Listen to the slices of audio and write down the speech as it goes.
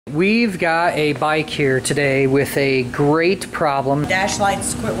We've got a bike here today with a great problem. Dash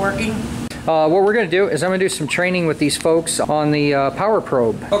lights quit working. What we're going to do is I'm going to do some training with these folks on the power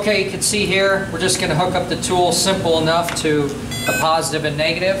probe. Okay, you can see here, we're just going to hook up the tool simple enough to a positive and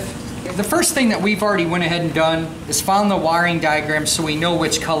negative. The first thing that we've already went ahead and done is found the wiring diagram so we know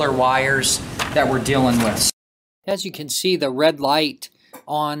which color wires that we're dealing with. As you can see, the red light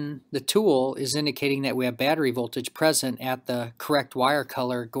on the tool is indicating that we have battery voltage present at the correct wire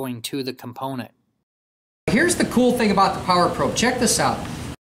color going to the component. Here's the cool thing about the power probe. Check this out.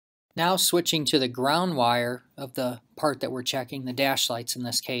 Now switching to the ground wire of the part that we're checking, the dash lights in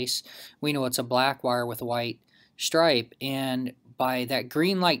this case, we know it's a black wire with a white stripe, and by that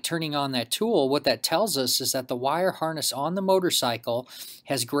green light turning on that tool, what that tells us is that the wire harness on the motorcycle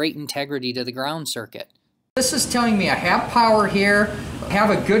has great integrity to the ground circuit. This is telling me I have power here, have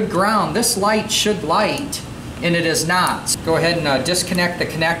a good ground. This light should light, and it is not. Go ahead and disconnect the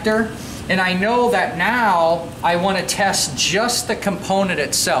connector. And I know that now I want to test just the component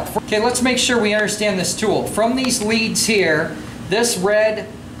itself. Okay, let's make sure we understand this tool. From these leads here, this red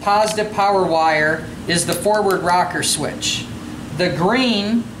positive power wire is the forward rocker switch. The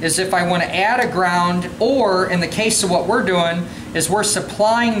green is if I want to add a ground, or in the case of what we're doing, is we're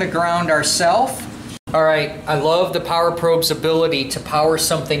supplying the ground ourselves. All right, I love the power probe's ability to power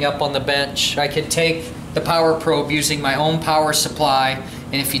something up on the bench. I could take the power probe using my own power supply,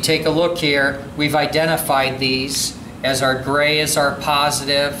 and if you take a look here, we've identified these as our gray is our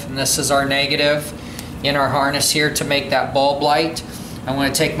positive and this is our negative in our harness here to make that bulb light. I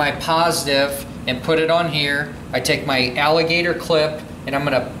want to take my positive and put it on here. I take my alligator clip and I'm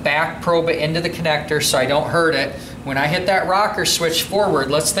going to back probe it into the connector so I don't hurt it. When I hit that rocker switch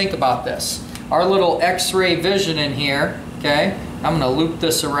forward, let's think about this. Our little X-ray vision in here, okay, I'm going to loop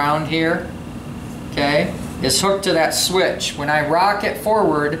this around here, okay, is hooked to that switch. When I rock it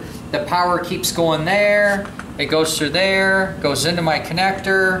forward, the power keeps going there, it goes through there, goes into my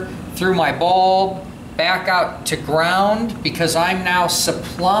connector, through my bulb, back out to ground, because I'm now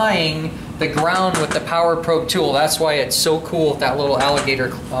supplying the ground with the power probe tool. That's why it's so cool with that little alligator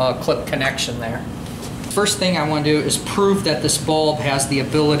clip connection there. First thing I want to do is prove that this bulb has the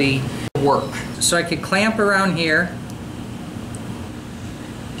ability to work. So I could clamp around here.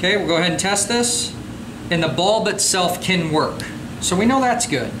 Okay, we'll go ahead and test this. And the bulb itself can work. So we know that's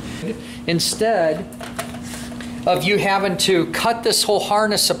good. Instead of you having to cut this whole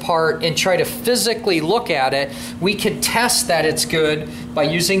harness apart and try to physically look at it, we could test that it's good by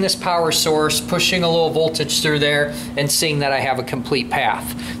using this power source, pushing a little voltage through there, and seeing that I have a complete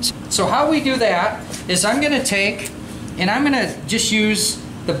path. So how we do that is I'm going to take, and I'm going to just use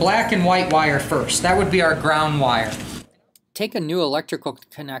the black and white wire first. That would be our ground wire. Take a new electrical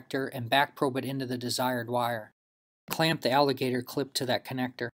connector and back probe it into the desired wire. Clamp the alligator clip to that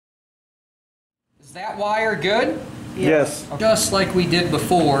connector. Is that wire good? Yes. Just like we did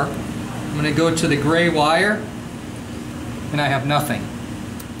before, I'm going to go to the gray wire, and I have nothing.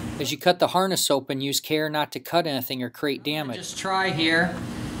 As you cut the harness open, use care not to cut anything or create damage. Just try here,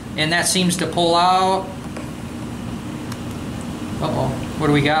 and that seems to pull out. Uh-oh, what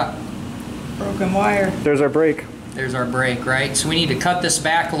do we got? Broken wire. There's our brake. There's our brake, right? So we need to cut this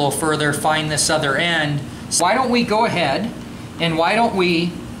back a little further, find this other end. So why don't we go ahead and why don't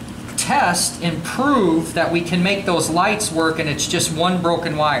we test and prove that we can make those lights work and it's just one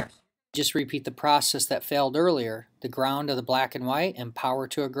broken wire. Just repeat the process that failed earlier. The ground to the black and white and power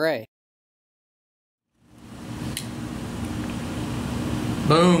to a gray.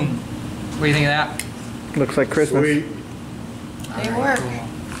 Boom. What do you think of that? Looks like Christmas. They work. Cool.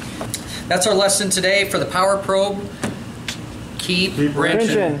 That's our lesson today for the power probe. Keep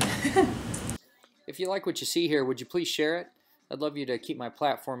wrenching. If you like what you see here, would you please share it? I'd love you to keep my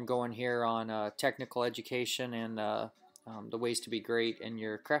platform going here on technical education and the ways to be great in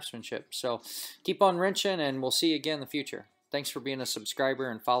your craftsmanship. So keep on wrenching, and we'll see you again in the future. Thanks for being a subscriber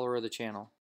and follower of the channel.